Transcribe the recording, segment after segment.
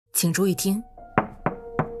请注意听。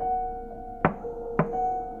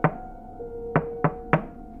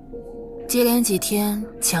接连几天，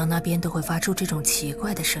墙那边都会发出这种奇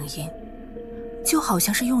怪的声音，就好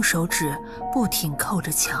像是用手指不停扣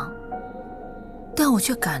着墙。但我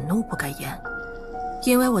却敢怒不敢言，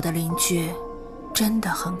因为我的邻居真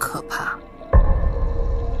的很可怕。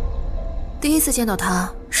第一次见到他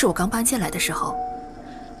是我刚搬进来的时候，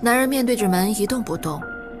男人面对着门一动不动，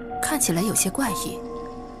看起来有些怪异。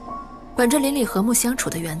本着邻里和睦相处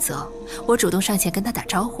的原则，我主动上前跟他打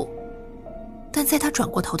招呼，但在他转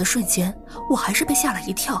过头的瞬间，我还是被吓了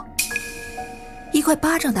一跳。一块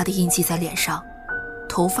巴掌大的印记在脸上，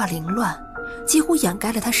头发凌乱，几乎掩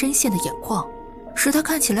盖了他深陷的眼眶，使他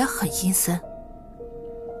看起来很阴森。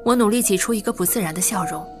我努力挤出一个不自然的笑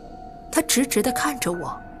容，他直直地看着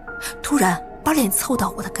我，突然把脸凑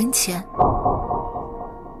到我的跟前。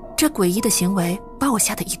这诡异的行为把我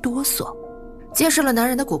吓得一哆嗦。见识了男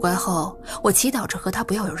人的古怪后，我祈祷着和他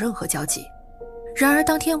不要有任何交集。然而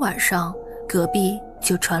当天晚上，隔壁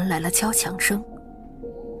就传来了敲墙声。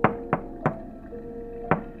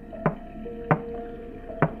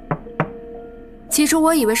起初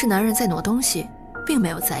我以为是男人在挪东西，并没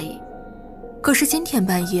有在意。可是今天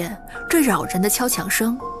半夜，这扰人的敲墙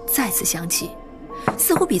声再次响起，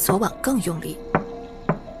似乎比昨晚更用力。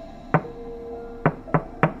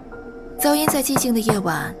噪音在寂静的夜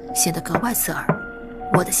晚显得格外刺耳，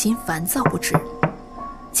我的心烦躁不止。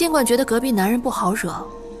尽管觉得隔壁男人不好惹，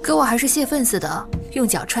可我还是泄愤似的用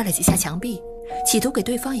脚踹了几下墙壁，企图给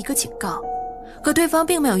对方一个警告。可对方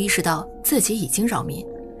并没有意识到自己已经扰民，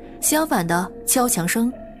相反的，敲墙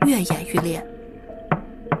声越演愈烈。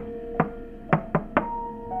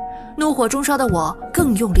怒火中烧的我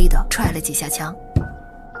更用力地踹了几下墙。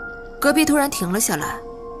隔壁突然停了下来，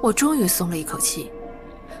我终于松了一口气。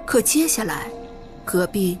可接下来，隔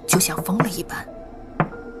壁就像疯了一般，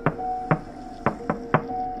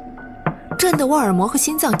震得我耳膜和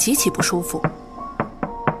心脏极其不舒服。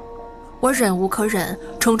我忍无可忍，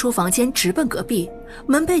冲出房间直奔隔壁。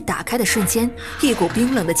门被打开的瞬间，一股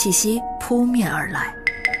冰冷的气息扑面而来。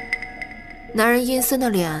男人阴森的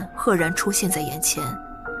脸赫然出现在眼前，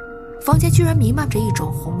房间居然弥漫着一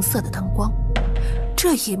种红色的灯光。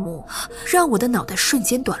这一幕让我的脑袋瞬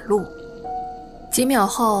间短路。几秒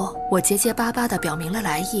后，我结结巴巴地表明了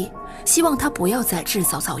来意，希望他不要再制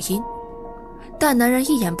造噪音。但男人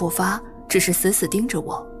一言不发，只是死死盯着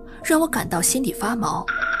我，让我感到心里发毛。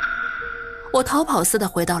我逃跑似的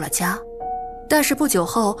回到了家，但是不久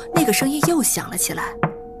后，那个声音又响了起来，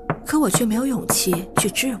可我却没有勇气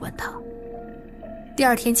去质问他。第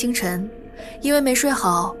二天清晨，因为没睡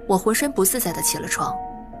好，我浑身不自在地起了床。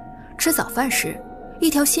吃早饭时，一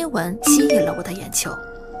条新闻吸引了我的眼球。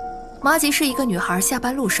麻吉是一个女孩下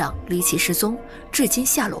班路上离奇失踪，至今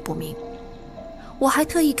下落不明。我还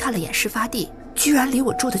特意看了眼事发地，居然离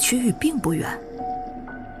我住的区域并不远。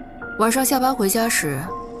晚上下班回家时，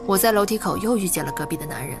我在楼梯口又遇见了隔壁的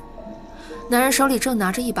男人。男人手里正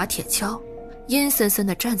拿着一把铁锹，阴森森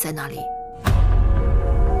地站在那里。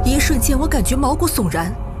一瞬间我感觉毛骨悚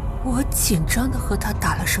然，我紧张地和他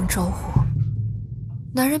打了声招呼。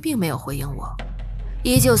男人并没有回应我，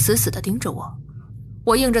依旧死死地盯着我。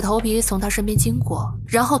我硬着头皮从他身边经过，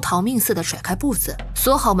然后逃命似的甩开步子，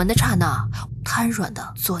锁好门的刹那，瘫软地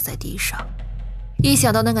坐在地上。一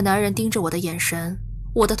想到那个男人盯着我的眼神，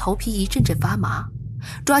我的头皮一阵阵发麻。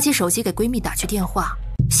抓起手机给闺蜜打去电话，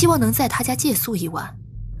希望能在她家借宿一晚。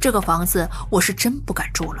这个房子我是真不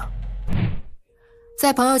敢住了。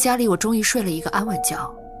在朋友家里，我终于睡了一个安稳觉。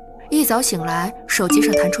一早醒来，手机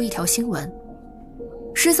上弹出一条新闻：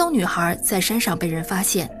失踪女孩在山上被人发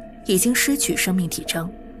现，已经失去生命体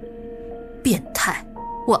征。变态，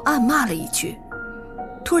我暗骂了一句。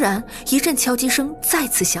突然，一阵敲击声再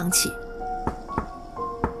次响起，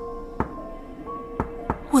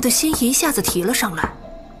我的心一下子提了上来。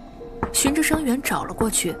循着声源找了过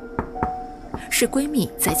去，是闺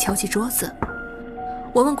蜜在敲击桌子。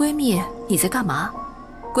我问闺蜜：“你在干嘛？”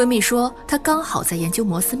闺蜜说她刚好在研究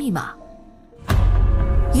摩斯密码。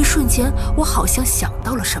一瞬间，我好像想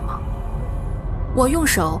到了什么。我用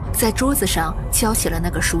手在桌子上敲起了那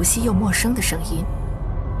个熟悉又陌生的声音。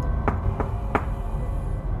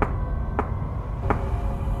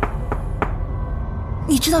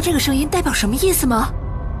你知道这个声音代表什么意思吗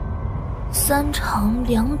？3长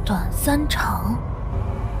2短3长，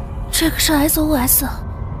这个是 SOS，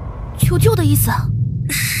 求救的意思。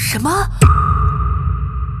什么？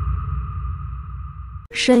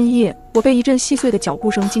深夜，我被一阵细碎的脚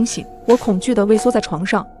步声惊醒，我恐惧地畏缩在床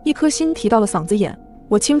上，一颗心提到了嗓子眼。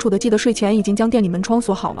我清楚地记得睡前已经将店里门窗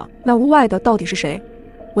锁好了，那屋外的到底是谁？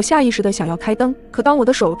我下意识地想要开灯，可当我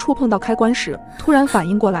的手触碰到开关时，突然反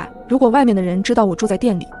应过来，如果外面的人知道我住在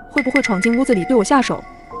店里，会不会闯进屋子里对我下手？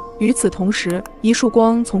与此同时，一束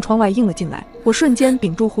光从窗外映了进来，我瞬间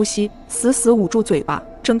屏住呼吸，死死捂住嘴巴，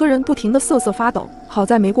整个人不停地瑟瑟发抖。好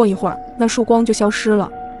在没过一会儿，那束光就消失了。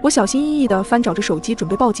我小心翼翼地翻找着手机准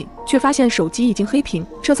备报警，却发现手机已经黑屏，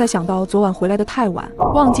这才想到昨晚回来的太晚，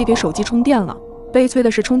忘记给手机充电了。悲催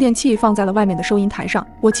的是，充电器放在了外面的收银台上，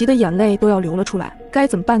我急得眼泪都要流了出来，该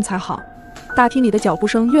怎么办才好？大厅里的脚步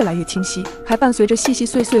声越来越清晰，还伴随着细细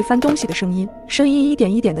碎碎翻东西的声音，声音一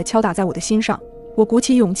点一点地敲打在我的心上。我鼓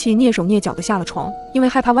起勇气，蹑手蹑脚地下了床，因为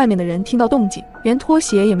害怕外面的人听到动静，连拖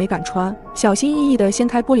鞋也没敢穿，小心翼翼地掀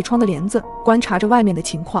开玻璃窗的帘子，观察着外面的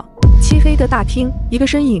情况。漆黑的大厅，一个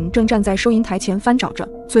身影正站在收银台前翻找着，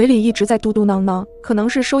嘴里一直在嘟嘟囔囔，可能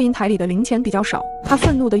是收银台里的零钱比较少。他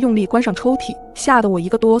愤怒地用力关上抽屉，吓得我一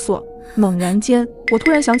个哆嗦。猛然间，我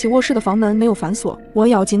突然想起卧室的房门没有反锁，我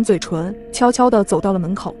咬紧嘴唇，悄悄地走到了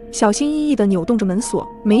门口，小心翼翼地扭动着门锁，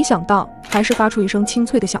没想到还是发出一声清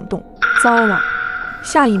脆的响动。糟了！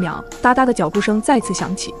下一秒，哒哒的脚步声再次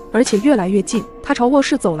响起，而且越来越近，他朝卧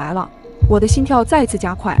室走来了。我的心跳再次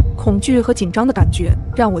加快，恐惧和紧张的感觉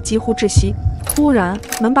让我几乎窒息。突然，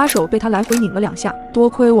门把手被他来回拧了2下，多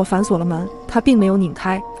亏我反锁了门，他并没有拧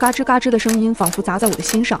开。嘎吱嘎吱的声音仿佛砸在我的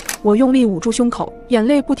心上，我用力捂住胸口，眼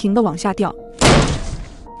泪不停地往下掉。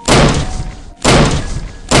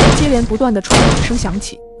接连不断的冲击声响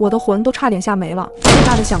起，我的魂都差点吓没了。巨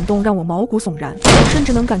大的响动让我毛骨悚然，我甚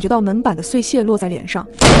至能感觉到门板的碎屑落在脸上。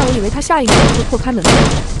在我以为他下一秒就会破开门的时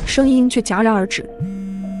候，声音却戛然而止。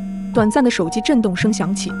短暂的手机震动声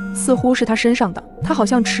响起，似乎是他身上的。他好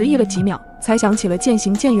像迟疑了几秒，才响起了渐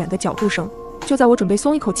行渐远的脚步声。就在我准备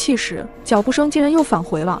松一口气时，脚步声竟然又返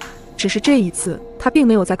回了。只是这一次，他并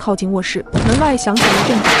没有再靠近卧室，门外响起了一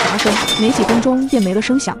阵打砸声，没几分钟便没了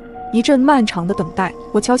声响。一阵漫长的等待，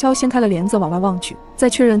我悄悄掀开了帘子往外望去，在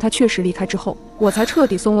确认他确实离开之后，我才彻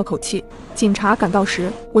底松了口气。警察赶到时，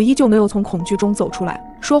我依旧没有从恐惧中走出来，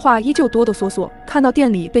说话依旧哆哆嗦嗦。看到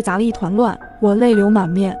店里被砸了一团乱，我泪流满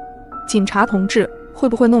面。警察同志，会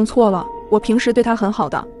不会弄错了？我平时对他很好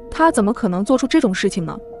的，他怎么可能做出这种事情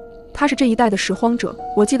呢？他是这一带的拾荒者，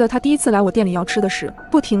我记得他第一次来我店里要吃的时，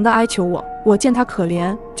不停地哀求我，我见他可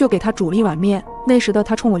怜，就给他煮了一碗面。那时的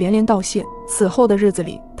他冲我连连道谢。此后的日子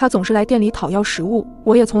里，他总是来店里讨要食物，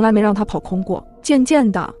我也从来没让他跑空过。渐渐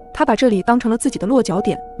的，他把这里当成了自己的落脚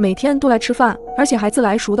点，每天都来吃饭，而且还自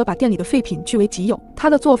来熟的把店里的废品据为己有。他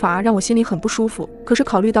的做法让我心里很不舒服，可是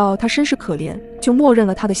考虑到他身世可怜，就默认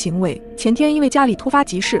了他的行为。前天因为家里突发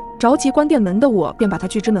急事，着急关店门的我便把他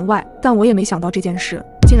拒之门外，但我也没想到这件事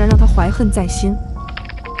竟然让他怀恨在心。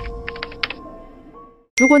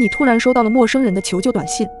如果你突然收到了陌生人的求救短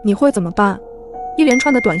信，你会怎么办？一连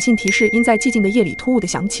串的短信提示因在寂静的夜里突兀地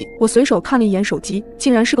响起，我随手看了一眼手机，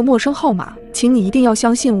竟然是个陌生号码。请你一定要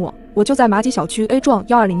相信我，我就在麻吉小区 A 幢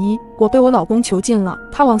1201，我被我老公囚禁了，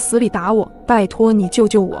他往死里打我，拜托你救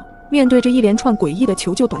救我。面对这一连串诡异的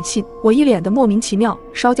求救短信，我一脸的莫名其妙，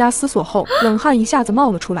稍加思索后，冷汗一下子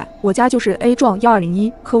冒了出来。我家就是 A 幢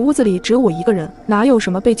1201，可屋子里只有我一个人，哪有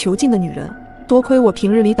什么被囚禁的女人？多亏我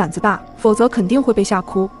平日里胆子大，否则肯定会被吓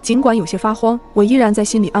哭。尽管有些发慌，我依然在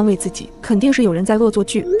心里安慰自己，肯定是有人在恶作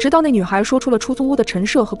剧。直到那女孩说出了出租屋的陈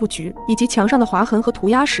设和布局，以及墙上的划痕和涂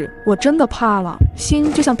鸦时，我真的怕了，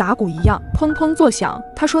心就像打鼓一样砰砰作响。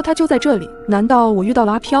她说她就在这里，难道我遇到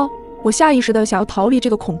了阿飘？我下意识地想要逃离这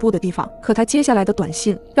个恐怖的地方，可他接下来的短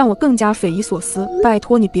信让我更加匪夷所思。拜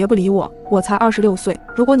托你别不理我，我才26岁，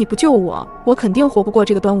如果你不救我，我肯定活不过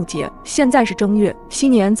这个端午节。现在是正月，新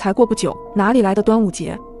年才过不久，哪里来的端午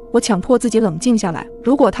节？我强迫自己冷静下来，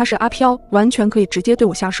如果他是阿飘，完全可以直接对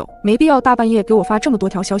我下手，没必要大半夜给我发这么多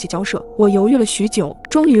条消息交涉。我犹豫了许久，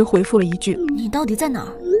终于回复了一句：你到底在哪儿？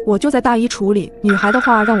我就在大衣橱里。女孩的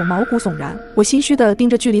话让我毛骨悚然，我心虚地盯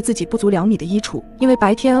着距离自己不足2米的衣橱，因为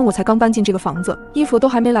白天我才刚搬进这个房子，衣服都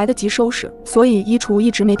还没来得及收拾，所以衣橱一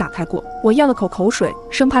直没打开过。我咽了口口水，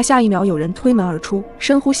生怕下一秒有人推门而出。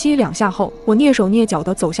深呼吸2下后，我蹑手蹑脚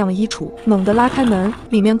地走向了衣橱，猛地拉开门，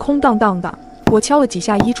里面空荡荡的。我敲了几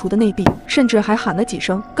下衣橱的内壁，甚至还喊了几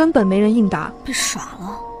声，根本没人应答。被耍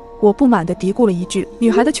了。我不满地嘀咕了一句，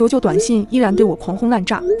女孩的求救短信依然对我狂轰滥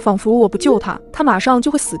炸，仿佛我不救她，她马上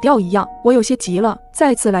就会死掉一样。我有些急了，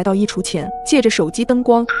再次来到衣橱前，借着手机灯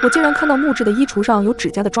光，我竟然看到木质的衣橱上有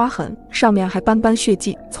指甲的抓痕，上面还斑斑血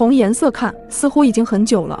迹，从颜色看，似乎已经很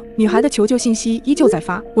久了。女孩的求救信息依旧在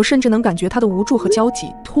发，我甚至能感觉她的无助和焦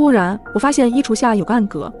急。突然，我发现衣橱下有个暗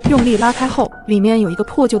格，用力拉开后，里面有一个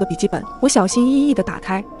破旧的笔记本。我小心翼翼地打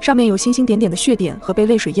开，上面有星星点点的血点和被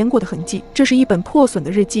泪水淹过的痕迹，这是一本破损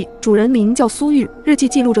的日记。主人名叫苏玉，日记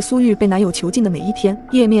记录着苏玉被男友囚禁的每一天，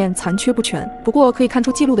页面残缺不全，不过可以看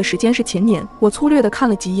出记录的时间是前年。我粗略地看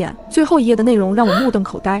了几眼，最后一页的内容让我目瞪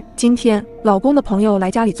口呆。今天老公的朋友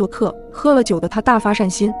来家里做客，喝了酒的他大发善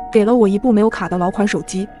心，给了我一部没有卡的老款手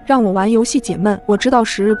机，让我玩游戏解闷。我知道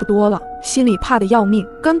时日不多了，心里怕得要命，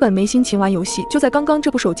根本没心情玩游戏。就在刚刚，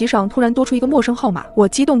这部手机上突然多出一个陌生号码，我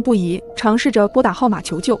激动不已，尝试着拨打号码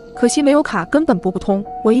求救，可惜没有卡，根本拨不通。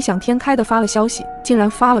我异想天开地发了消息，竟然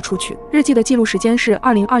发了出去。日记的记录时间是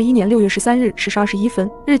2021年6月13日10时21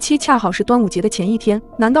分，日期恰好是端午节的前一天。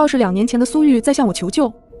难道是2年前的苏玉在向我求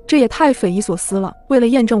救？这也太匪夷所思了。为了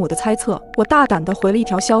验证我的猜测，我大胆地回了一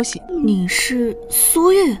条消息：你是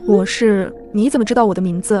苏玉？我是。你怎么知道我的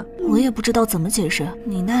名字？我也不知道怎么解释。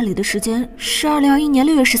你那里的时间是2021年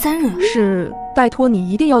6月13日。是，拜托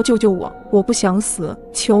你一定要救救我，我不想死，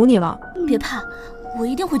求你了。别怕，我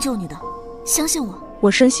一定会救你的，相信我。我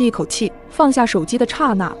深吸一口气，放下手机的刹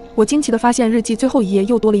那，我惊奇地发现日记最后一页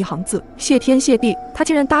又多了一行字：谢天谢地，他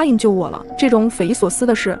竟然答应救我了。这种匪夷所思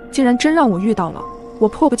的事，竟然真让我遇到了。我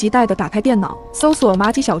迫不及待地打开电脑，搜索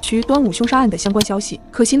麻吉小区端午凶杀案的相关消息，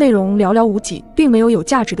可惜内容寥寥无几，并没有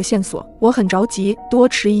价值的线索。我很着急，多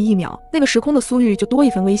迟疑1秒，那个时空的苏玉就多一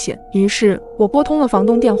分危险。于是我拨通了房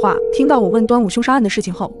东电话，听到我问端午凶杀案的事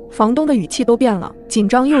情后，房东的语气都变了，紧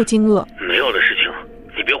张又惊愕。没有的事情，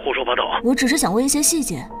你别胡说八道。我只是想问一些细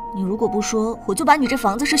节，你如果不说，我就把你这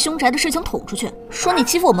房子是凶宅的事情捅出去，说你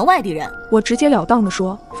欺负我们外地人。我直截了当地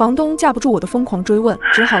说。房东架不住我的疯狂追问，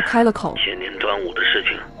只好开了口：前年端午的事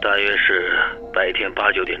情大约是白天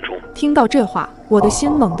8、9点钟。听到这话，我的心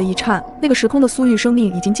猛地一颤，那个时空的苏玉生命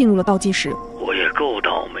已经进入了倒计时。我也够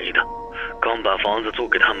倒霉的，刚把房子租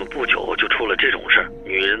给他们不久就出了这种事儿。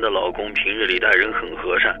女人的老公平日里待人很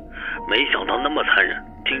和善，没想到那么残忍。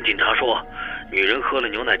听警察说，女人喝了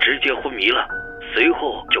牛奶直接昏迷了，随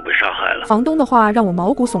后就被杀害了。房东的话让我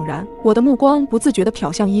毛骨悚然，我的目光不自觉地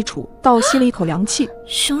瞟向衣橱，倒吸了一口凉气。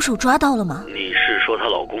凶手抓到了吗？你是说她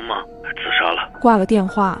老公吗？自杀了。挂了电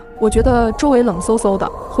话，我觉得周围冷飕飕的，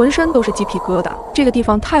浑身都是鸡皮疙瘩。这个地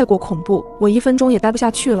方太过恐怖，我1分钟也待不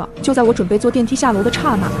下去了。就在我准备坐电梯下楼的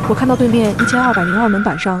刹那，我看到对面1202门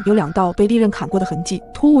板上有2道被利刃砍过的痕迹，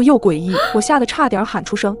突兀又诡异，我吓得差点喊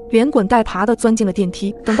出声，连滚带爬地钻进了电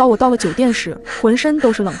梯。等到我到了酒店时，浑身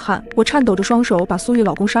都是冷汗，我颤抖着双手把苏玉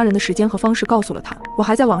老公杀人的时间和方式告诉了他。我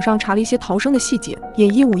还在网上查了一些逃生的细节，也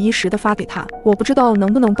一五一十地发给他。我不知道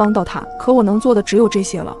能不能帮到他，可我能做的只有这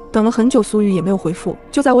些了。等了很久，苏玉也没有回复。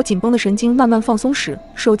就在我紧绷的神经慢慢放松时，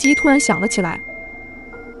手机突然响了起来。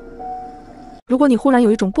如果你忽然有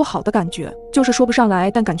一种不好的感觉，就是说不上来，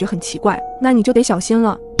但感觉很奇怪，那你就得小心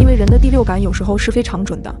了，因为人的第六感有时候是非常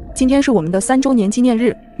准的。今天是我们的3周年纪念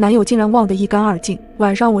日，男友竟然忘得一干二净。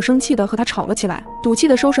晚上我生气地和他吵了起来，赌气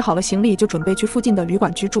地收拾好了行李，就准备去附近的旅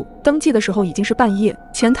馆居住。登记的时候已经是半夜，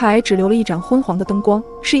前台只留了一盏昏黄的灯光，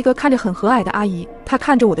是一个看着很和蔼的阿姨。她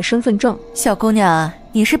看着我的身份证，小姑娘，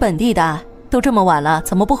你是本地的？都这么晚了，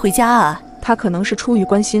怎么不回家啊？她可能是出于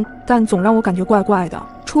关心，但总让我感觉怪怪的。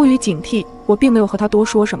出于警惕，我并没有和她多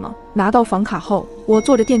说什么。拿到房卡后，我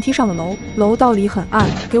坐着电梯上了楼，楼道里很暗，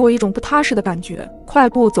给我一种不踏实的感觉。快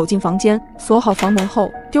步走进房间，锁好房门后，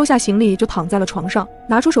丢下行李就躺在了床上，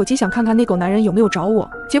拿出手机想看看那狗男人有没有找我，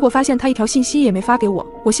结果发现他一条信息也没发给我。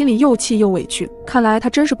我心里又气又委屈，看来他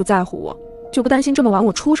真是不在乎我，就不担心这么晚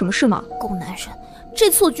我出什么事吗？狗男人，这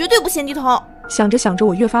次我绝对不先低头。想着想着，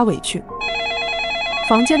我越发委屈。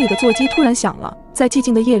房间里的座机突然响了，在寂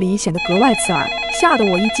静的夜里显得格外刺耳，吓得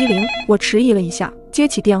我一激灵。我迟疑了一下，接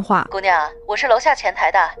起电话：姑娘，我是楼下前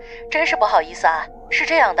台的，真是不好意思啊。是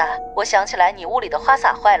这样的，我想起来你屋里的花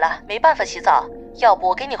洒坏了，没办法洗澡，要不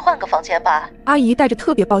我给你换个房间吧。阿姨带着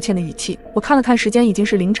特别抱歉的语气。我看了看时间，已经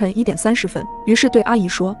是凌晨1点30分，于是对阿姨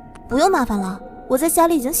说：不用麻烦了，我在家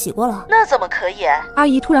里已经洗过了。那怎么可以？阿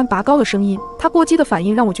姨突然拔高了声音，她过激的反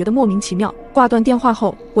应让我觉得莫名其妙。挂断电话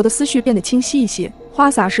后，我的思绪变得清晰一些。花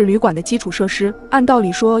洒是旅馆的基础设施，按道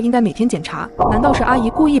理说应该每天检查，难道是阿姨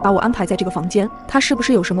故意把我安排在这个房间？她是不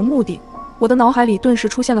是有什么目的？我的脑海里顿时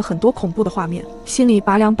出现了很多恐怖的画面，心里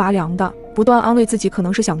拔凉拔凉的，不断安慰自己可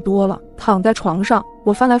能是想多了。躺在床上，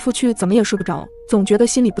我翻来覆去怎么也睡不着，总觉得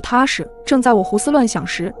心里不踏实。正在我胡思乱想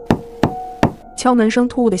时，敲门声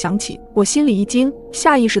突兀的响起，我心里一惊，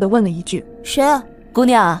下意识地问了一句：谁啊？姑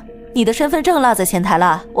娘，你的身份证落在前台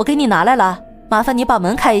了，我给你拿来了，麻烦你把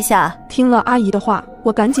门开一下。听了阿姨的话，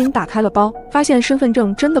我赶紧打开了包，发现身份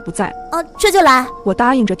证真的不在。这就来。我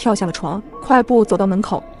答应着跳下了床，快步走到门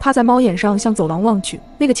口，趴在猫眼上向走廊望去。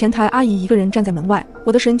那个前台阿姨一个人站在门外，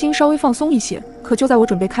我的神经稍微放松一些。可就在我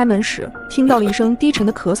准备开门时，听到了一声低沉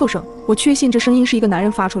的咳嗽声，我确信这声音是一个男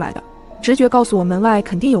人发出来的。直觉告诉我门外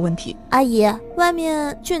肯定有问题。阿姨，外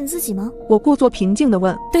面就你自己吗？我故作平静地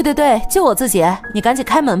问。对对对，就我自己，你赶紧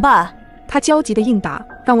开门吧。他焦急的应答，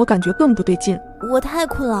让我感觉更不对劲。我太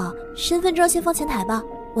困了，身份证先放前台吧，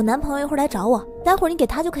我男朋友一会儿来找我，待会儿你给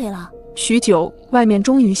他就可以了。许久，外面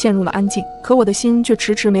终于陷入了安静，可我的心却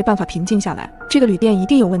迟迟没办法平静下来。这个旅店一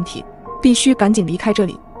定有问题，必须赶紧离开这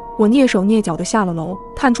里。我蹑手蹑脚地下了楼，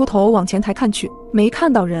探出头往前台看去，没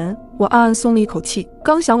看到人，我暗暗松了一口气。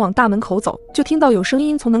刚想往大门口走，就听到有声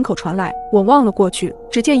音从门口传来。我望了过去，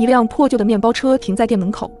只见一辆破旧的面包车停在店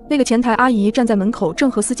门口，那个前台阿姨站在门口，正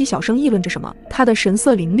和司机小声议论着什么。她的神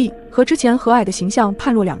色凌厉，和之前和蔼的形象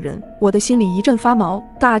判若两人。我的心里一阵发毛，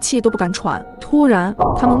大气都不敢喘。突然，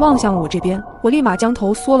他们望向了我这边，我立马将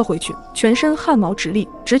头缩了回去，全身汗毛直立。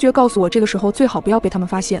直觉告诉我，这个时候最好不要被他们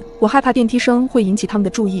发现。我害怕电梯声会引起他们的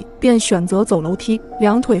注意，便选择走楼梯。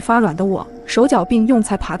两腿发软的我，手脚并用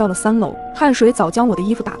才爬到了3楼，汗水早将我的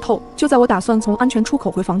衣服打透。就在我打算从安全出口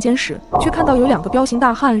回房间时，却看到有2个彪形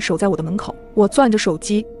大汉守在我的门口。我攥着手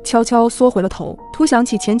机，悄悄缩回了头，突想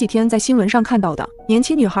起前几天在新闻上看到的年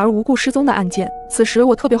轻女孩无故失踪的案件。此时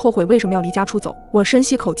我特别后悔为什么要离家出走。我深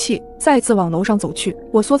吸口气，再次往楼上走去。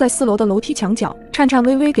我缩在4楼的楼梯墙角，颤颤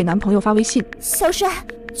巍巍给男朋友发微信：小帅，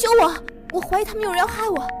救我！我怀疑他们有人要害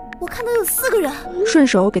我。我看到有4个人，顺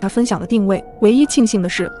手给他分享了定位。唯一庆幸的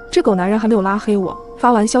是，这狗男人还没有拉黑我。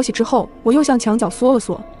发完消息之后，我又向墙角缩了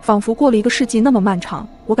缩，仿佛过了1个世纪那么漫长。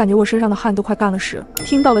我感觉我身上的汗都快干了时，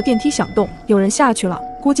听到了电梯响动，有人下去了，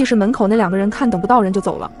估计是门口那2个人看等不到人就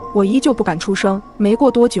走了。我依旧不敢出声。没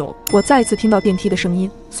过多久，我再次听到电梯的声音，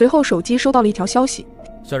随后手机收到了一条消息：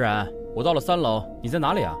小冉，我到了3楼，你在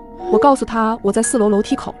哪里啊？我告诉他我在4楼楼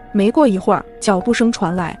梯口。没过一会儿，脚步声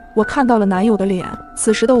传来，我看到了男友的脸。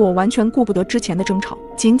此时的我完全顾不得之前的争吵，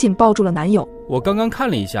紧紧抱住了男友。我刚刚看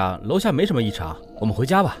了一下，楼下没什么异常，我们回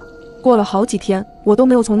家吧。过了好几天，我都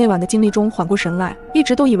没有从那晚的经历中缓过神来，一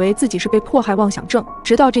直都以为自己是被迫害妄想症，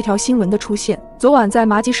直到这条新闻的出现。昨晚在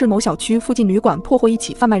麻吉市某小区附近旅馆破获一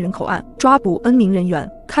起贩卖人口案，抓捕 N 名人员。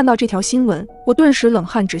看到这条新闻，我顿时冷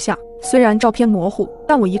汗直下。虽然照片模糊，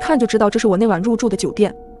但我一看就知道这是我那晚入住的酒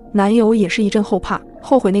店。男友也是一阵后怕，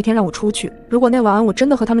后悔那天让我出去。如果那晚我真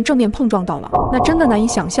的和他们正面碰撞到了，那真的难以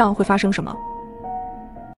想象会发生什么。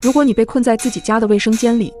如果你被困在自己家的卫生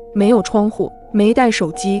间里，没有窗户，没带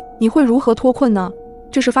手机，你会如何脱困呢？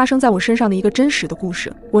这是发生在我身上的一个真实的故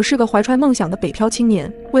事。我是个怀揣梦想的北漂青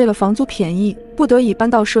年，为了房租便宜，不得已搬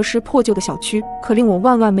到设施破旧的小区。可令我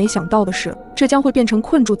万万没想到的是，这将会变成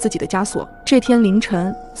困住自己的枷锁。这天凌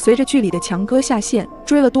晨，随着剧里的强哥下线，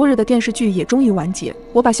追了多日的电视剧也终于完结。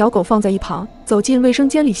我把小狗放在一旁，走进卫生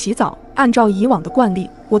间里洗澡。按照以往的惯例，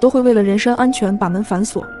我都会为了人身安全把门反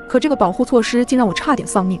锁，可这个保护措施竟让我差点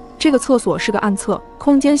丧命。这个厕所是个暗厕，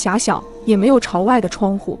空间狭小，也没有朝外的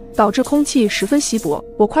窗户，导致空气十分稀薄。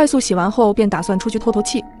我快速洗完后便打算出去透透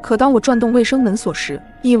气，可当我转动卫生门锁时，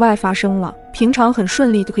意外发生了。平常很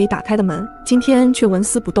顺利就可以打开的门，今天却纹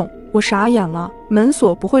丝不动。我傻眼了，门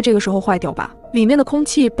锁不会这个时候坏掉吧？里面的空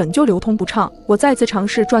气本就流通不畅。我再次尝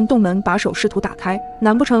试转动门把手试图打开，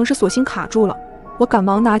难不成是锁芯卡住了？我赶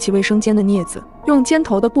忙拿起卫生间的镊子，用尖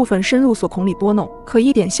头的部分深入锁孔里拨弄，可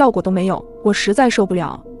一点效果都没有。我实在受不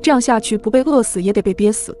了，这样下去不被饿死也得被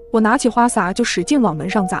憋死。我拿起花洒就使劲往门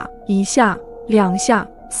上砸，1下2下，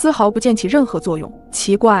丝毫不见起任何作用。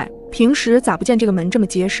奇怪，平时咋不见这个门这么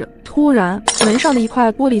结实？突然，门上的一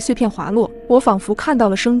块玻璃碎片滑落，我仿佛看到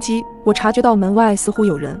了生机。我察觉到门外似乎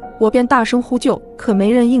有人，我便大声呼救，可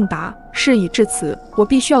没人应答。事已至此，我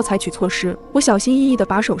必须要采取措施。我小心翼翼地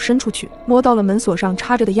把手伸出去，摸到了门锁上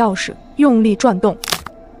插着的钥匙，用力转动，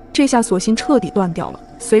这下锁芯彻底断掉了。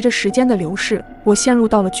随着时间的流逝，我陷入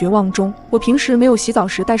到了绝望中。我平时没有洗澡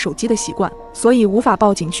时带手机的习惯，所以无法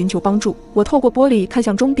报警寻求帮助。我透过玻璃看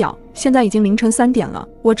向钟表，现在已经凌晨3点了。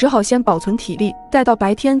我只好先保存体力，待到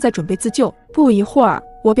白天再准备自救。不一会儿，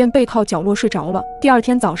我便背靠角落睡着了。第2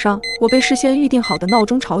天早上，我被事先预定好的闹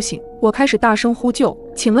钟吵醒，我开始大声呼救：“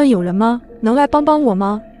请问有人吗？能来帮帮我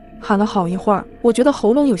吗？”喊了好一会儿，我觉得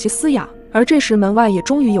喉咙有些嘶哑。而这时门外也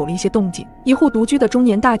终于有了一些动静，一户独居的中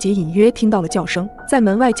年大姐隐约听到了叫声，在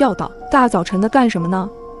门外叫道：“大早晨的干什么呢？”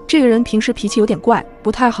这个人平时脾气有点怪，不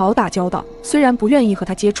太好打交道，虽然不愿意和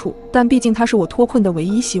他接触，但毕竟他是我脱困的唯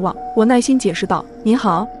一希望。我耐心解释道：“您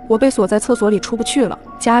好，我被锁在厕所里出不去了，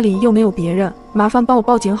家里又没有别人，麻烦帮我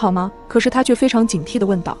报警好吗？”可是他却非常警惕地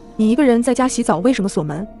问道：“你一个人在家洗澡，为什么锁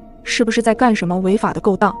门？是不是在干什么违法的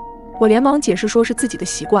勾当？”我连忙解释说是自己的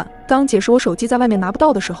习惯。刚解释我手机在外面拿不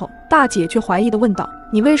到的时候，大姐却怀疑地问道：“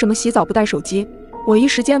你为什么洗澡不带手机？”我一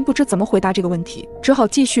时间不知怎么回答这个问题，只好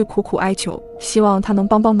继续苦苦哀求，希望他能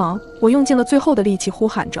帮帮忙。我用尽了最后的力气呼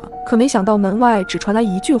喊着，可没想到门外只传来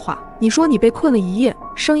一句话：你说你被困了一夜，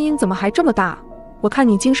声音怎么还这么大？我看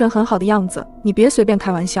你精神很好的样子，你别随便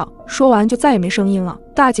开玩笑。说完就再也没声音了。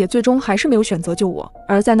大姐最终还是没有选择救我，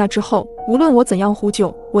而在那之后，无论我怎样呼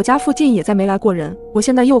救，我家附近也再没来过人。我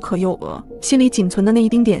现在又渴又饿，心里仅存的那一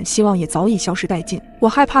丁点希望也早已消失殆尽。我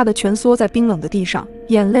害怕地蜷缩在冰冷的地上，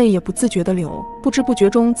眼泪也不自觉地流，不知不觉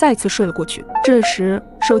中再次睡了过去。这时，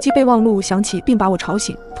手机备忘录响起，并把我吵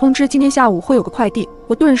醒，通知今天下午会有个快递。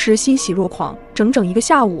我顿时欣喜若狂，整整一个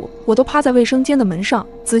下午，我都趴在卫生间的门上，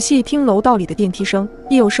仔细听楼道里的电梯声，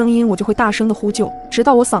一有声音我就会大声地呼救，直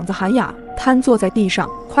到我嗓子喊哑，瘫坐在地上。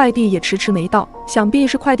快递也迟迟没到，想必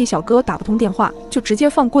是快递小哥打不通电话，就直接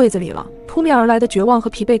放柜子里了。扑面而来的绝望和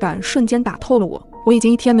疲惫感瞬间打透了我。我已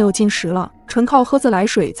经一天没有进食了，纯靠喝自来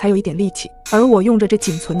水才有一点力气，而我用着这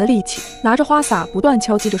仅存的力气，拿着花洒不断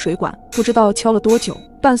敲击着水管，不知道敲了多久，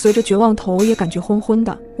伴随着绝望，头也感觉昏昏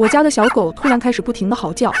的。我家的小狗突然开始不停地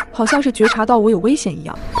嚎叫，好像是觉察到我有危险一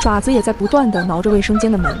样，爪子也在不断地挠着卫生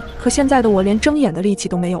间的门。可现在的我连睁眼的力气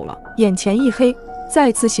都没有了，眼前一黑。再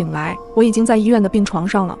次醒来，我已经在医院的病床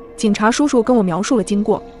上了。警察叔叔跟我描述了经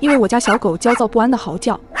过，因为我家小狗焦躁不安的嚎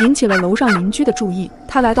叫，引起了楼上邻居的注意。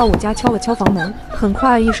他来到我家敲了敲房门，很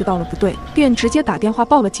快意识到了不对，便直接打电话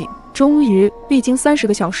报了警。终于，历经30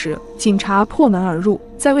个小时，警察破门而入，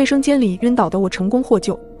在卫生间里晕倒的我成功获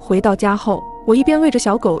救。回到家后，我一边喂着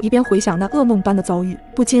小狗，一边回想那噩梦般的遭遇，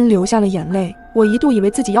不禁流下了眼泪。我一度以为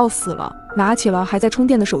自己要死了，拿起了还在充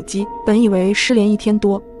电的手机，本以为失联1天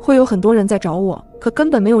多会有很多人在找我，可根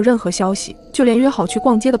本没有任何消息，就连约好去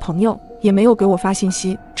逛街的朋友也没有给我发信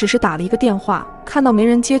息，只是打了一个电话，看到没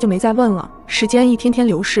人接就没再问了。时间一天天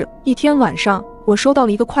流逝，一天晚上，我收到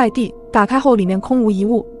了一个快递，打开后里面空无一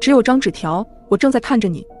物，只有张纸条：我正在看着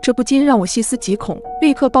你。这不禁让我细思极恐，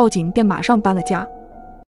立刻报警，便马上搬了家。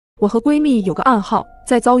我和闺蜜有个暗号，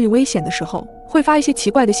在遭遇危险的时候会发一些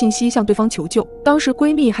奇怪的信息向对方求救。当时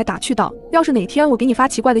闺蜜还打趣道：要是哪天我给你发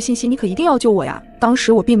奇怪的信息，你可一定要救我呀。当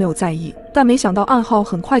时我并没有在意，但没想到暗号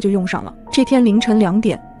很快就用上了。这天凌晨2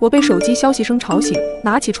点，我被手机消息声吵醒，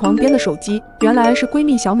拿起床边的手机，原来是闺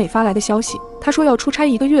蜜小美发来的消息。她说要出差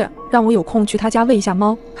1个月，让我有空去她家喂一下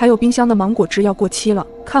猫，还有冰箱的芒果汁要过期了。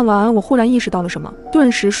看完我忽然意识到了什么，顿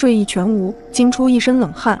时睡意全无，惊出一身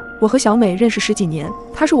冷汗。我和小美认识10几年，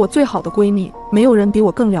她是我最好的闺蜜，没有人比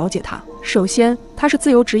我更了解她。首先，她是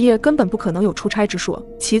自由职业，根本不可能有出差之说。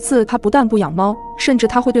其次，她不但不养猫，甚至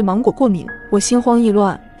她会对芒果过敏。我心慌意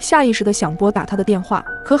乱，下意识地想拨打她的电话，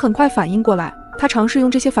可很快反应过来，她尝试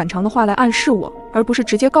用这些反常的话来暗示我，而不是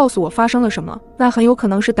直接告诉我发生了什么。那很有可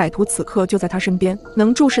能是歹徒此刻就在她身边，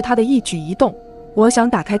能注视她的一举一动。我想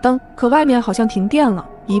打开灯，可外面好像停电了，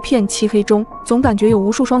一片漆黑中，总感觉有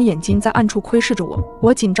无数双眼睛在暗处窥视着我。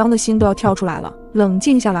我紧张的心都要跳出来了。冷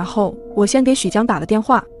静下来后，我先给许江打了电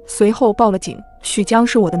话，随后报了警。许江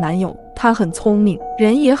是我的男友，他很聪明，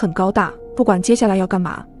人也很高大，不管接下来要干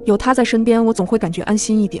嘛，有他在身边，我总会感觉安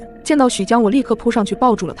心一点。见到许江，我立刻扑上去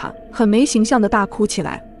抱住了他，很没形象的大哭起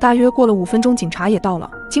来。大约过了5分钟，警察也到了。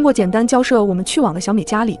经过简单交涉，我们去往了小美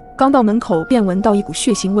家里。刚到门口，便闻到一股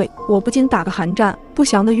血腥味，我不禁打个寒战，不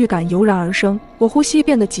祥的预感油然而生。我呼吸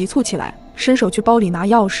变得急促起来，伸手去包里拿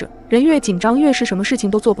钥匙。人越紧张，越是什么事情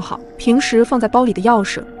都做不好。平时放在包里的钥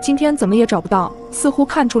匙，今天怎么也找不到，似乎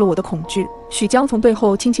看出了我的恐惧。许江从背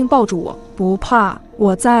后轻轻抱住我，不怕，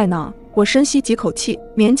我在呢。我深吸几口气，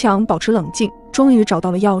勉强保持冷静，终于找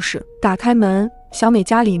到了钥匙，打开门。小美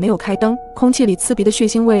家里没有开灯，空气里刺鼻的血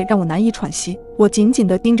腥味让我难以喘息。我紧紧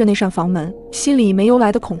地盯着那扇房门，心里没由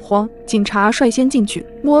来的恐慌。警察率先进去，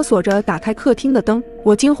摸索着打开客厅的灯。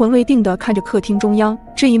我惊魂未定地看着客厅中央，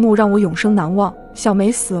这一幕让我永生难忘。小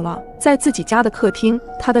美死了，在自己家的客厅，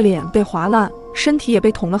她的脸被划烂，身体也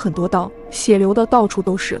被捅了很多刀，血流的到处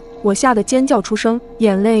都是。我吓得尖叫出声，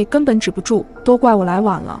眼泪根本止不住，都怪我来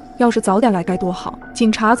晚了，要是早点来该多好。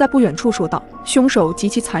警察在不远处说道，凶手极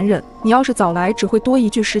其残忍，你要是早来，只会多一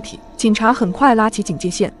具尸体。警察很快拉起警戒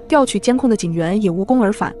线，调取监控的警员也无功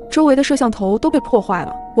而返，周围的摄像头都被破坏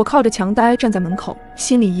了。我靠着墙呆站在门口，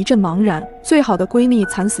心里一阵茫然。最好的闺蜜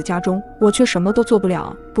惨死家中，我却什么都做不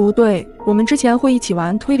了。不对，我们之前会一起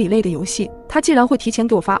玩推理类的游戏，她既然会提前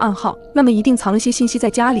给我发暗号，那么一定藏了些信息在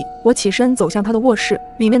家里。我起身走向她的卧室，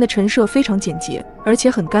里面的陈设非常简洁，而且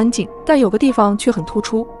很干净，但有个地方却很突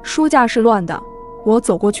出，书架是乱的。我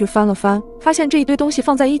走过去翻了翻，发现这一堆东西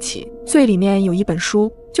放在一起，最里面有一本书，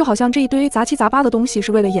就好像这一堆杂七杂八的东西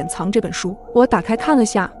是为了掩藏这本书。我打开看了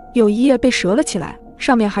下，有一页被折了起来，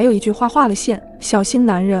上面还有一句话画了线：小心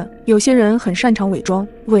男人，有些人很擅长伪装。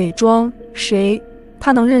伪装谁？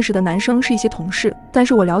她能认识的男生是一些同事，但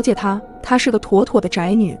是我了解她，她是个妥妥的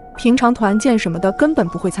宅女，平常团建什么的根本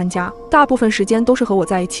不会参加，大部分时间都是和我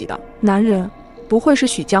在一起的。男人，不会是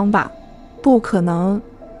许江吧？不可能，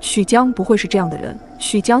许江不会是这样的人，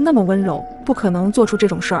许江那么温柔，不可能做出这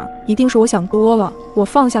种事儿，一定是我想多了。我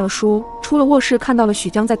放下了书，出了卧室，看到了许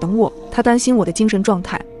江在等我，他担心我的精神状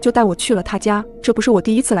态，就带我去了他家。这不是我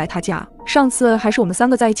第一次来他家，上次还是我们3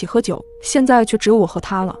个在一起喝酒，现在却只有我和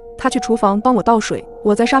他了。他去厨房帮我倒水，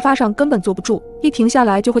我在沙发上根本坐不住，一停下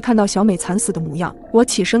来就会看到小美惨死的模样。我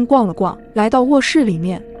起身逛了逛，来到卧室里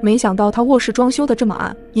面，没想到他卧室装修的这么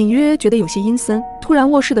暗，隐约觉得有些阴森。突然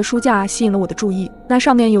卧室的书架吸引了我的注意，那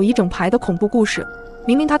上面有一整排的恐怖故事。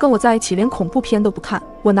明明他跟我在一起连恐怖片都不看。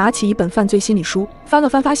我拿起一本犯罪心理书，翻了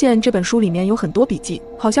翻，发现这本书里面有很多笔记，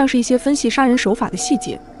好像是一些分析杀人手法的细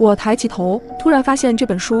节。我抬起头，突然发现这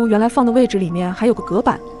本书原来放的位置里面还有个隔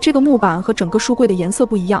板，这个木板和整个书柜的颜色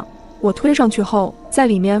不一样。我推上去后，在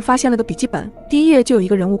里面发现了个笔记本，第1页就有一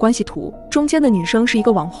个人物关系图，中间的女生是一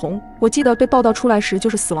个网红，我记得被报道出来时就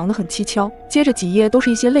是死亡的很蹊跷。接着几页都是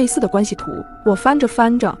一些类似的关系图，我翻着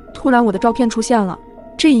翻着，突然我的照片出现了。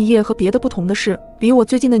这一页和别的不同的是，离我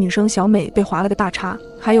最近的女生小美被划了个大叉，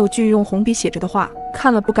还有句用红笔写着的话：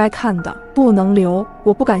看了不该看的不能留。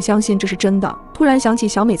我不敢相信这是真的，突然想起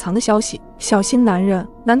小美藏的消息，小心男人。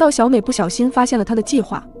难道小美不小心发现了他的计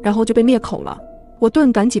划，然后就被灭口了？我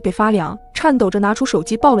顿感脊背发凉，颤抖着拿出手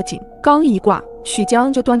机报了警。刚一挂，许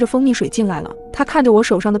江就端着蜂蜜水进来了。他看着我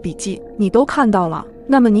手上的笔记：你都看到了，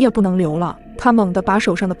那么你也不能留了。他猛地把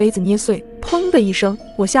手上的杯子捏碎，砰的一声，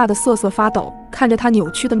我吓得瑟瑟发抖，看着他扭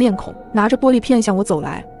曲的面孔，拿着玻璃片向我走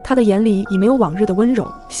来。他的眼里已没有往日的温柔，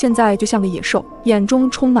现在就像个野兽，眼中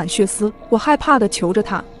充满血丝。我害怕地求着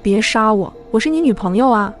他：别杀我，我是你女朋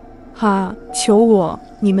友啊！哈，求我！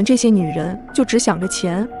你们这些女人就只想着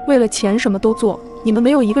钱，为了钱什么都做，你们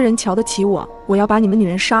没有一个人瞧得起我，我要把你们女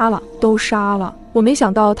人杀了，都杀了！我没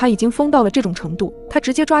想到他已经疯到了这种程度，他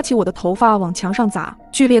直接抓起我的头发往墙上砸，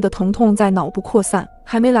剧烈的疼痛在脑部扩散，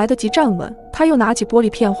还没来得及站稳，他又拿起玻璃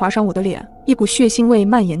片划伤我的脸，一股血腥味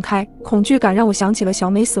蔓延开，恐惧感让我想起了小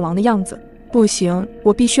美死亡的样子。不行，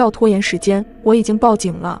我必须要拖延时间，我已经报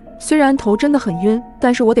警了，虽然头真的很晕，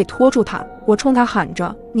但是我得拖住他。我冲他喊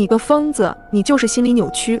着：你个疯子，你就是心理扭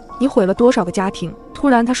曲，你毁了多少个家庭。突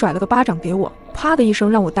然他甩了个巴掌给我，啪的一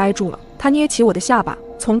声让我呆住了。他捏起我的下巴，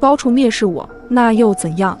从高处蔑视我：那又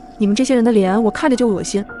怎样？你们这些人的脸我看着就恶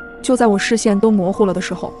心。就在我视线都模糊了的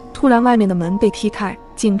时候，突然外面的门被踢开，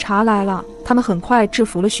警察来了。他们很快制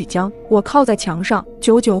服了许江。我靠在墙上，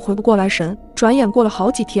久久回不过来神。转眼过了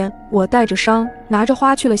好几天，我带着伤，拿着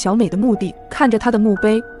花去了小美的墓地，看着她的墓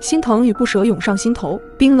碑，心疼与不舍涌上心头，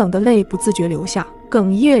冰冷的泪不自觉流下，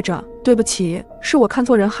哽咽着：对不起，是我看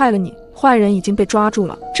错人害了你，坏人已经被抓住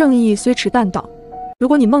了，正义虽迟但到。如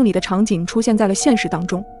果你梦里的场景出现在了现实当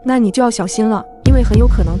中，那你就要小心了，因为很有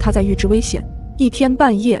可能他在预知危险。一天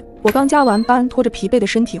半夜，我刚加完班，拖着疲惫的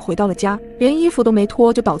身体回到了家，连衣服都没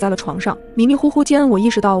脱就倒在了床上。迷迷糊糊间，我意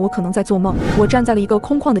识到我可能在做梦。我站在了一个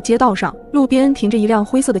空旷的街道上，路边停着一辆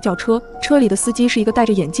灰色的轿车，车里的司机是一个戴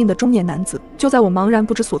着眼镜的中年男子。就在我茫然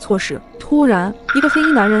不知所措时，突然一个黑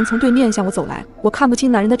衣男人从对面向我走来。我看不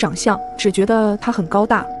清男人的长相，只觉得他很高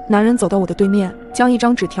大。男人走到我的对面，将一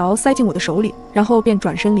张纸条塞进我的手里，然后便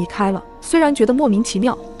转身离开了。虽然觉得莫名其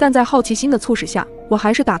妙，但在好奇心的促使下，我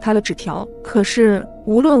还是打开了纸条。可是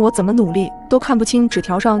无论我怎么努力，都看不清纸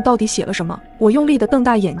条上到底写了什么。我用力地瞪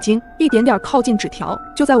大眼睛，一点点靠近纸条。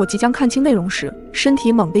就在我即将看清内容时，身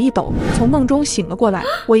体猛地一抖，从梦中醒了过来。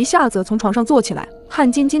我一下子从床上坐起来，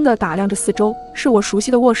汗津津地打量着四周，是我熟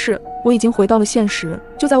悉的卧室。我已经回到了现实。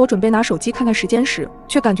就在我准备拿手机看看时间时，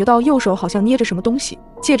却感觉到右手好像捏着什么东西。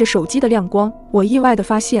借着手机的亮光，我意外地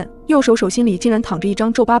发现右手手心里竟然躺着一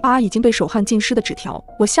张皱巴巴已经被手汗浸湿的纸条。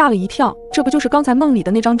我吓了一跳，这不就是刚才梦里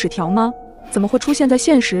的那张纸条吗？怎么会出现在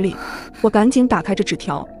现实里？我赶紧打开这纸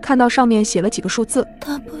条，看到上面写了几个数字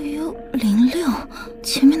W06，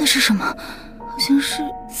前面的是什么？好像是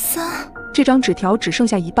3。这张纸条只剩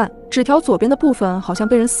下一半，纸条左边的部分好像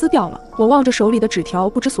被人撕掉了。我望着手里的纸条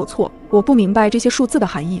不知所措，我不明白这些数字的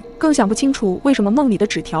含义，更想不清楚为什么梦里的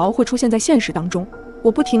纸条会出现在现实当中。我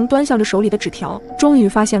不停端详着手里的纸条，终于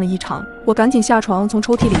发现了异常。我赶紧下床，从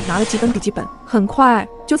抽屉里拿了几本笔记本，很快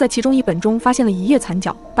就在其中一本中发现了一页残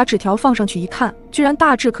角。把纸条放上去一看，居然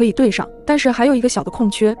大致可以对上，但是还有一个小的空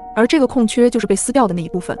缺，而这个空缺就是被撕掉的那一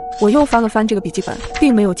部分。我又翻了翻这个笔记本，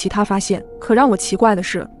并没有其他发现。可让我奇怪的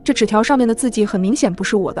是，这纸条上面的字迹很明显不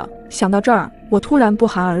是我的。想到这儿，我突然不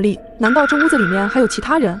寒而栗，难道这屋子里面还有其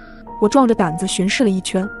他人？我壮着胆子巡视了一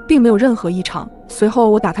圈，并没有任何异常。随后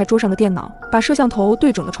我打开桌上的电脑，把摄像头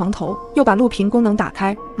对准了床头，又把录屏功能打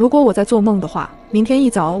开。如果我在做梦的话，明天一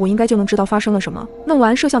早我应该就能知道发生了什么。弄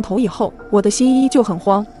完摄像头以后，我的心依旧很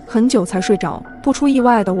慌，很久才睡着。不出意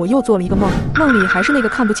外的，我又做了一个梦，梦里还是那个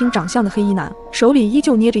看不清长相的黑衣男，手里依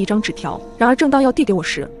旧捏着一张纸条。然而正当要递给我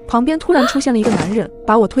时，旁边突然出现了一个男人，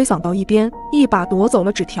把我推搡到一边，一把夺走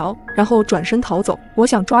了纸条，然后转身逃走。我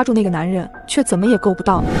想抓住那个男人，却怎么也够不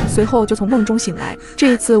到。随后就从梦中醒来，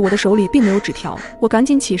这一次我的手里并没有纸条。我赶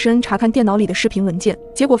紧起身查看电脑里的视频文件，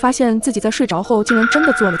结果发现自己在睡着后竟然真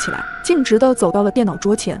的坐了起来，径直地走到了电脑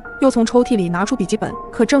桌前，又从抽屉里拿出笔记本，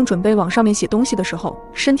可正准备往上面写东西的时候，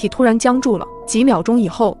身体突然僵住了。几秒钟以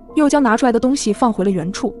后，又将拿出来的东西放回了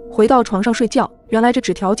原处，回到床上睡觉。原来这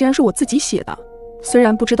纸条竟然是我自己写的，虽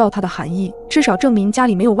然不知道它的含义，至少证明家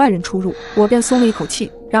里没有外人出入，我便松了一口气。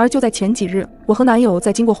然而就在前几日，我和男友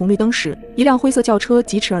在经过红绿灯时，一辆灰色轿车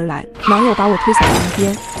疾驰而来，男友把我推搡到一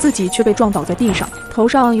边，自己却被撞倒在地上，头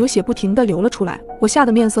上有血不停地流了出来。我吓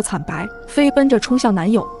得面色惨白，飞奔着冲向男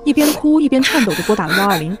友，一边哭一边颤抖着拨打了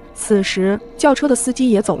120。此时轿车的司机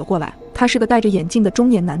也走了过来，他是个戴着眼镜的中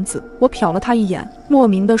年男子，我瞟了他一眼，莫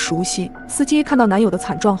名的熟悉。司机看到男友的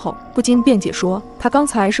惨状后，不禁辩解说，他刚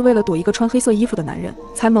才是为了躲一个穿黑色衣服的男人，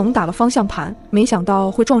才猛打了方向盘，没想到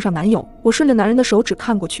会撞上男友。我顺着男人的手指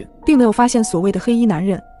看过去，并没有发现所谓的黑衣男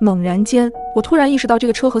人。猛然间，我突然意识到这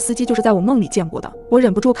个车和司机就是在我梦里见过的。我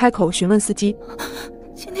忍不住开口询问司机，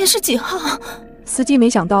今天是几号？司机没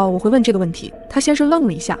想到我会问这个问题，他先是愣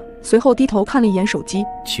了一下，随后低头看了一眼手机。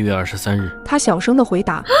7月23日，他小声的回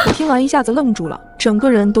答。我听完一下子愣住了，整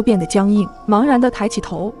个人都变得僵硬，茫然的抬起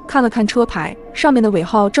头看了看车牌，上面的尾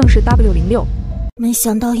号正是 W06。没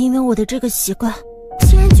想到因为我的这个习惯，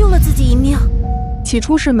竟然救了自己一命。起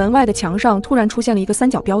初是门外的墙上突然出现了一个三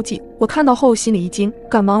角标记，我看到后心里一惊，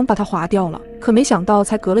赶忙把它划掉了。可没想到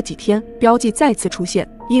才隔了几天，标记再次出现，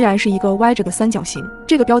依然是一个歪着的三角形。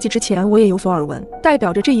这个标记之前我也有所耳闻，代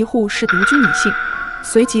表着这一户是独居女性。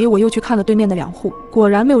随即我又去看了对面的2户，果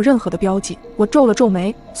然没有任何的标记。我皱了皱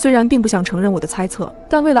眉，虽然并不想承认我的猜测，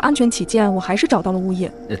但为了安全起见，我还是找到了物业。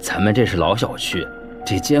咱们这是老小区，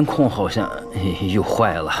这监控好像又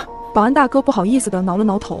坏了。保安大哥不好意思地挠了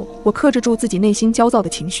挠头，我克制住自己内心焦躁的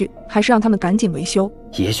情绪，还是让他们赶紧维修。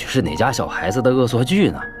也许是哪家小孩子的恶作剧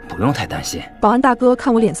呢，不用太担心。保安大哥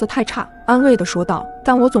看我脸色太差，安慰地说道，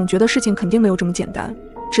但我总觉得事情肯定没有这么简单。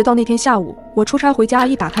直到那天下午，我出差回家，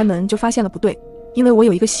一打开门就发现了不对。因为我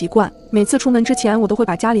有一个习惯，每次出门之前我都会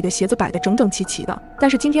把家里的鞋子摆得整整齐齐的，但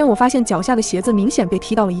是今天我发现脚下的鞋子明显被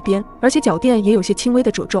踢到了一边，而且脚垫也有些轻微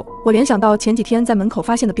的褶皱。我联想到前几天在门口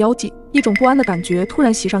发现的标记，一种不安的感觉突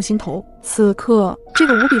然袭上心头。此刻这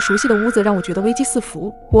个无比熟悉的屋子让我觉得危机四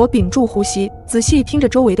伏，我屏住呼吸，仔细听着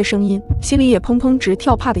周围的声音，心里也砰砰直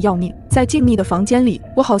跳，怕得要命。在静谧的房间里，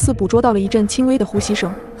我好似捕捉到了一阵轻微的呼吸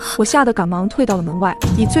声，我吓得赶忙退到了门外，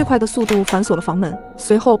以最快的速度反锁了房门，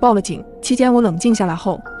随后报了警。期间我冷静下来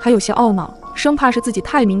后还有些懊恼，生怕是自己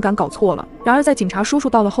太敏感搞错了。然而在警察叔叔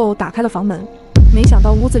到了后，打开了房门，没想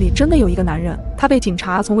到屋子里真的有一个男人，他被警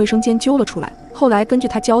察从卫生间揪了出来。后来根据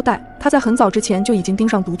他交代，他在很早之前就已经盯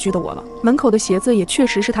上独居的我了，门口的鞋子也确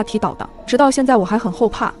实是他踢倒的。直到现在我还很后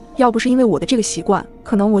怕，要不是因为我的这个习惯，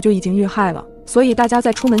可能我就已经遇害了。所以大家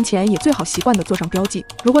在出门前也最好习惯地做上标记，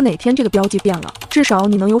如果哪天这个标记变了，至少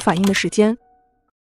你能有反应的时间，